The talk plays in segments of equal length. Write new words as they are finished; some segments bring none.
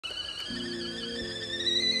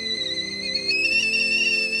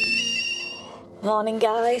Morning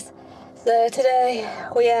guys, so today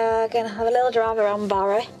we are going to have a little drive around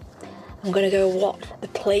Barra. I'm going to go watch the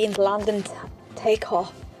planes land and take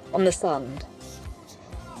off on the sand.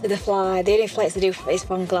 So the only flights they do is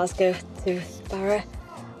from Glasgow to Barra.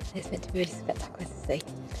 It's meant to be really spectacular to see,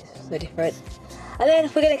 it's so different. And then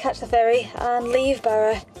we're going to catch the ferry and leave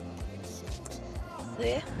Barra. So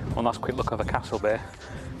yeah. One last quick look over Castle Bay.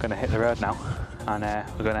 Going to hit the road now and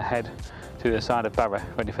we're going to head to the side of Barra,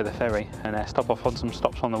 ready for the ferry, and stop off on some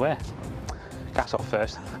stops on the way. Gas off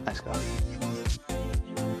first, let's go.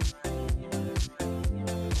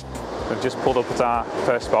 We've just pulled up at our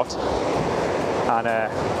first spot and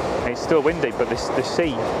it's still windy, but the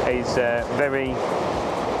sea is very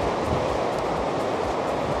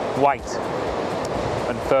white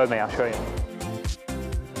and foamy. I'll show you.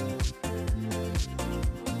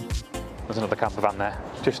 There's another camper van there.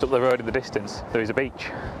 Just up the road in the distance there is a beach.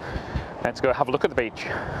 Let's go have a look at the beach.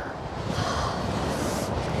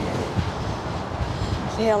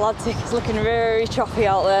 The Atlantic is looking very choppy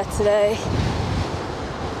out there today.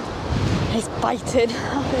 It's biting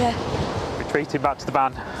out there. Retreating back to the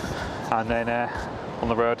van and then on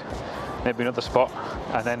the road, maybe another spot.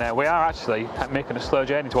 And then we are actually making a slow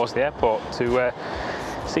journey towards the airport to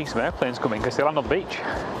see some airplanes coming because they land on the beach.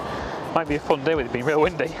 Might be a fun day with it being real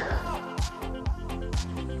windy.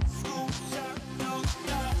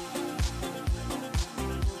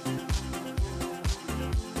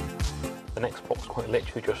 The next spot's quite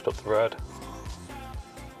literally just up the road.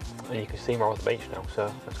 And you can see more of the beach now,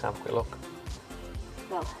 so let's have a quick look.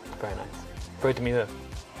 Well, very nice. Very demure.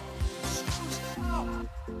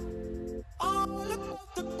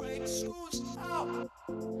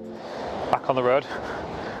 Back on the road,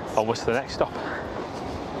 almost to the next stop.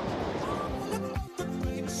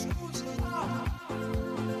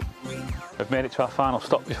 We've made it to our final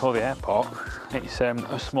stop before the airport. It's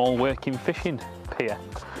a small working fishing pier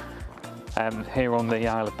here on the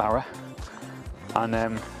Isle of Barra,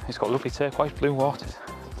 and it's got lovely turquoise blue waters.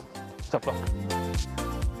 Let's have a look.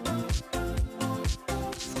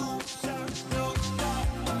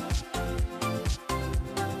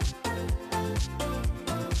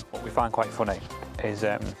 What we find quite funny is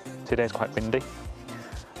today's quite windy,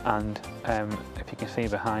 and if you can see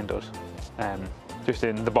behind us, just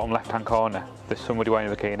in the bottom left hand corner, there's somebody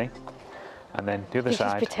wearing a bikini. And then the other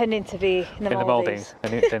side, pretending to be in the Maldives.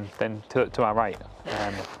 And then to our right,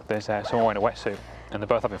 there's someone wearing a wetsuit, and they're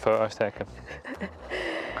both having photos taken.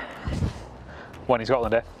 One in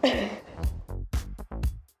Scotland, eh?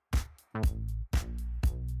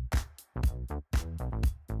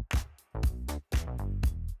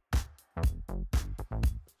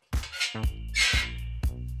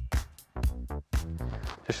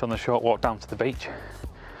 Just on the short walk down to the beach,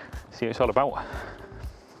 see what it's all about.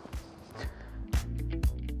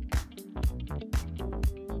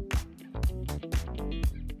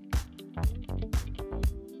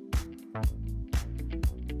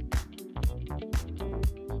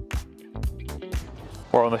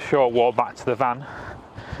 We're on the short walk back to the van.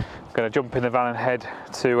 Going to jump in the van and head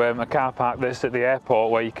to a car park that's at the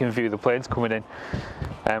airport where you can view the planes coming in.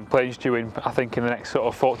 Planes due in, I think, in the next sort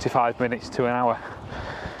of 45 minutes to an hour.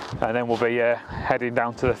 And then we'll be heading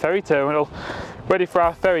down to the ferry terminal, ready for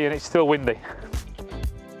our ferry, and it's still windy.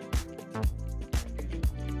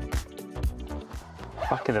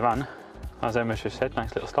 Back in the van, as Emma's just said,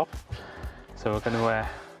 nice little stop. So we're going to...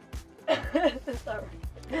 Sorry.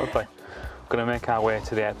 Lovely. Going to make our way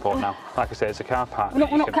to the airport now. Like I say, it's a car park.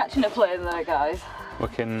 We're not catching a plane there, guys.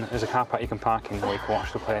 There's a car park you can park in where you can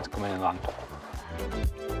watch the planes come in and land.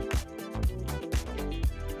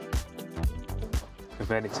 We've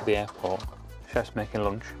made it to the airport. Chef's making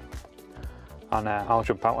lunch, and I'll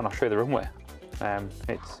jump out and I'll show you the runway.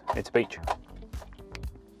 It's a beach.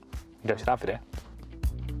 Go to that video.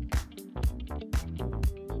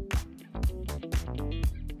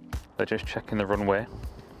 They're just checking the runway,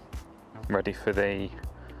 ready for the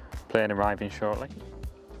plane arriving shortly.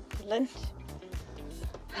 Lunch.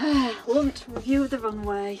 Lunch, review of the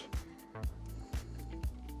runway.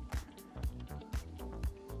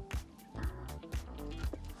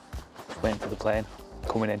 Waiting for the plane,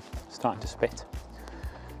 coming in, starting to spit.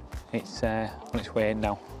 It's on its way in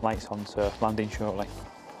now, lights on, so landing shortly.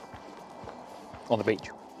 On the beach.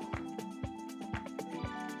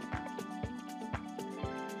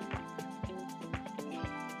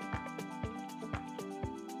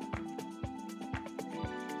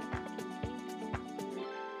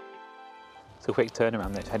 It's a quick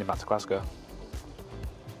turnaround, then it's heading back to Glasgow.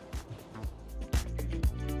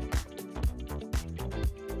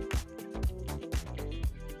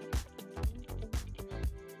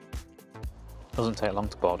 Doesn't take long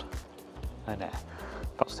to board, and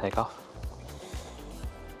about to take off.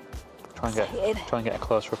 Try and get a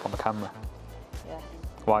closer up on the camera. Yeah.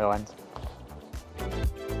 Wire lens.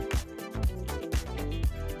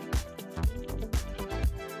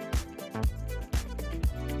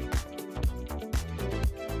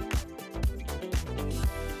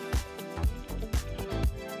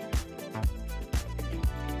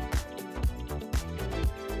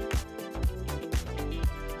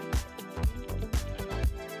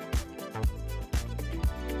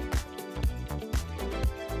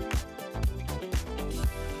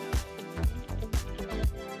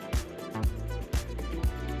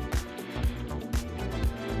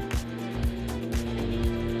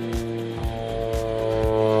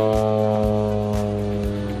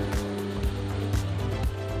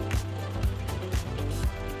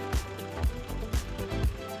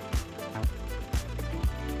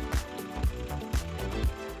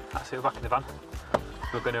 We're back in the van.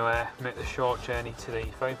 We're going to make the short journey to the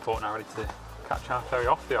ferry port now, ready to catch our ferry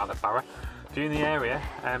off the Isle of Barra. If you're in the area,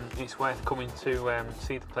 it's worth coming to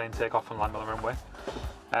see the plane take off and land on the runway.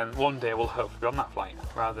 One day we'll hopefully be on that flight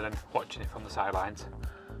rather than watching it from the sidelines.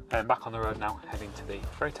 Back on the road now, heading to the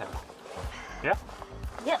ferry terminal. Yeah?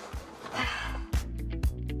 Yep.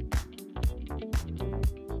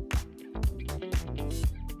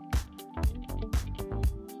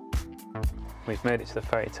 We've made it to the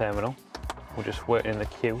ferry terminal. We're just waiting in the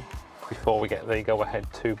queue before we get the go ahead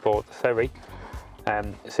to board the ferry.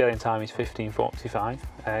 Sailing time is 15:45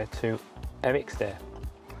 to Eriksgade.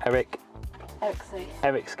 Eriksgade.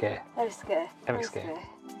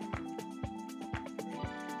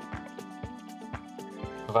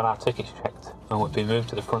 We've had our tickets checked and we've been moved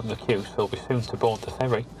to the front of the queue, so we'll be soon to board the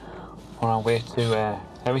ferry on our way to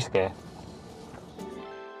Eriksgade.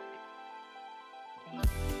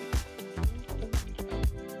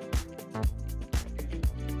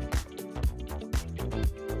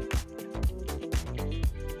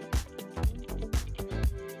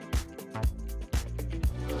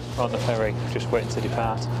 On the ferry, just waiting to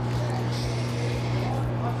depart.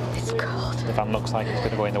 It's cold. The van looks like it's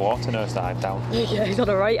going to go in the water nose dive down. Yeah, he's on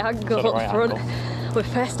a right angle up front. We're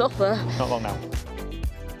first off there. Not long now.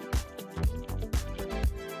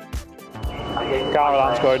 Car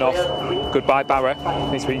alarm's going off. Goodbye Barra.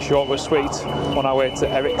 It's been short but sweet. On our way to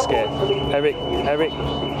Eriksgade.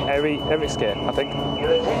 Eriksgade, I think.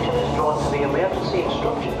 Your attention is drawn to the emergency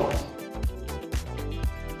instructions.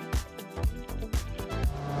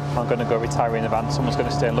 I'm going to go retire in the van. Someone's going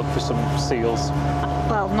to stay and look for some seals.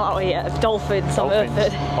 Well, not out yet. Dolphins, I'm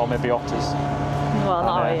hoping. Or maybe otters. Well,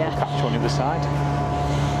 not out yet. Catch on the other side.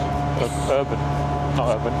 Urban.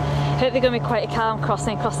 Not urban. Hope they're going to be quite a calm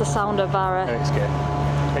crossing across the Sound of Barra.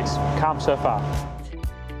 It's calm so far.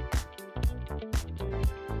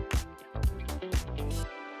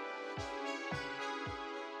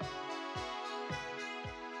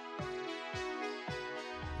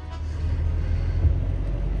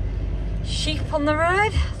 Sheep on the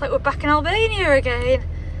road, it's like we're back in Albania again.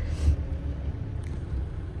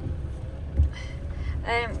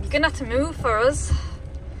 You're gonna have to move for us.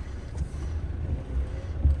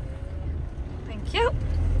 Thank you.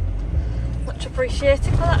 Much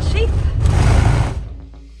appreciated for that sheep.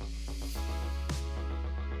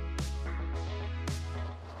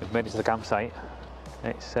 We've made it to the campsite.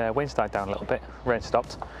 It's wind's died down a little bit, rain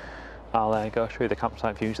stopped. I'll go through the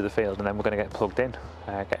campsite views of the field and then we're going to get plugged in,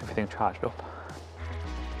 get everything charged up.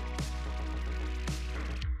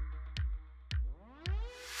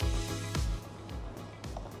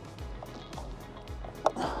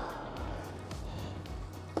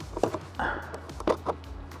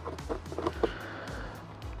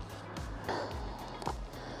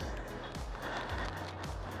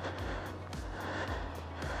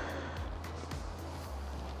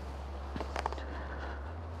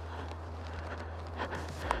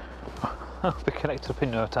 I'll be connected up in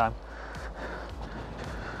no time.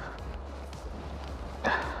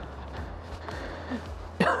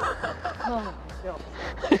 Oh my god.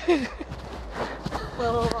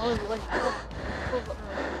 Well, I was like,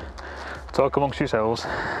 Talk amongst yourselves.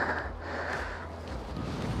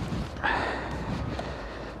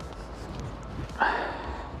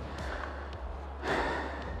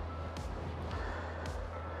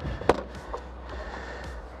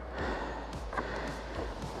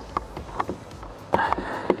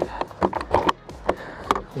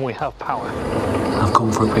 We have power. I've come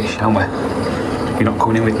for a quick shower. You're not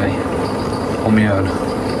coming in with me. On my own.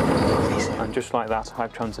 And just like that,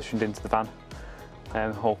 I've transitioned into the van.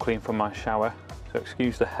 All clean from my shower. So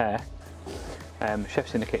excuse the hair.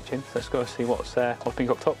 Chef's in the kitchen. Let's go see what's been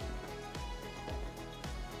cooked up.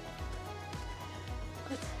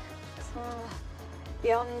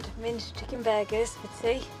 Beyond minced chicken burgers for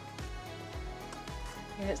tea.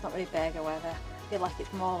 You know, it's not really burger weather. I feel like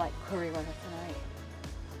it's more like curry weather tonight.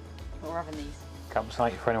 But we're having these.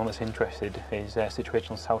 Campsite, for anyone that's interested, is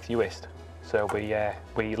situated on South Uist. So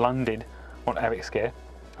we landed on Eric's Gate,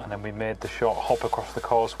 and then we made the short hop across the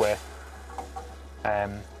causeway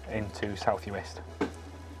into South Uist.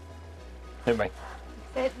 Didn't we?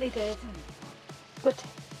 Certainly did. Good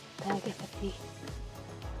burger for tea.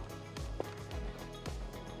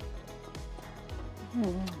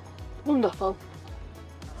 Wonderful.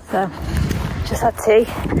 So, just had tea,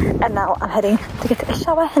 and now I'm heading to get a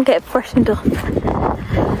shower and get freshened up. Nice.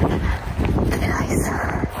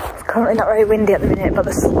 It's currently not very windy at the minute, but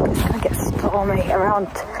it's going to get stormy around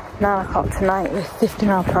 9 o'clock tonight with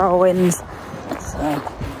 50-mile-per-hour winds. So,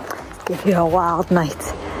 give you a wild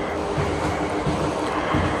night.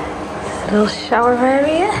 A little shower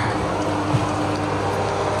area.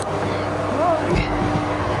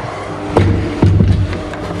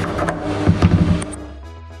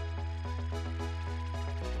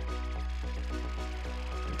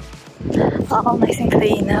 All nice and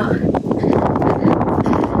clean now.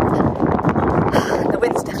 The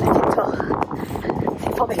wind's definitely picked up. You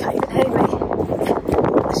probably can't even hear me.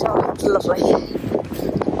 The shower's lovely.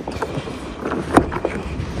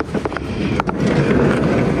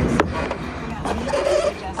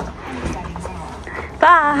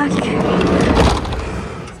 Back!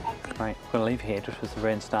 Right, we're going to leave here just as the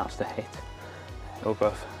rain starts to hit. We'll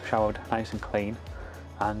both showered nice and clean,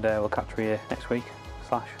 and we'll catch you next week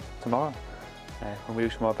 / tomorrow. When we do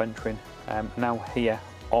some more adventuring, now here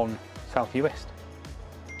on South Uist.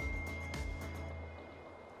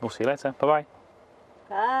 We'll see you later. Bye bye.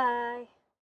 Bye.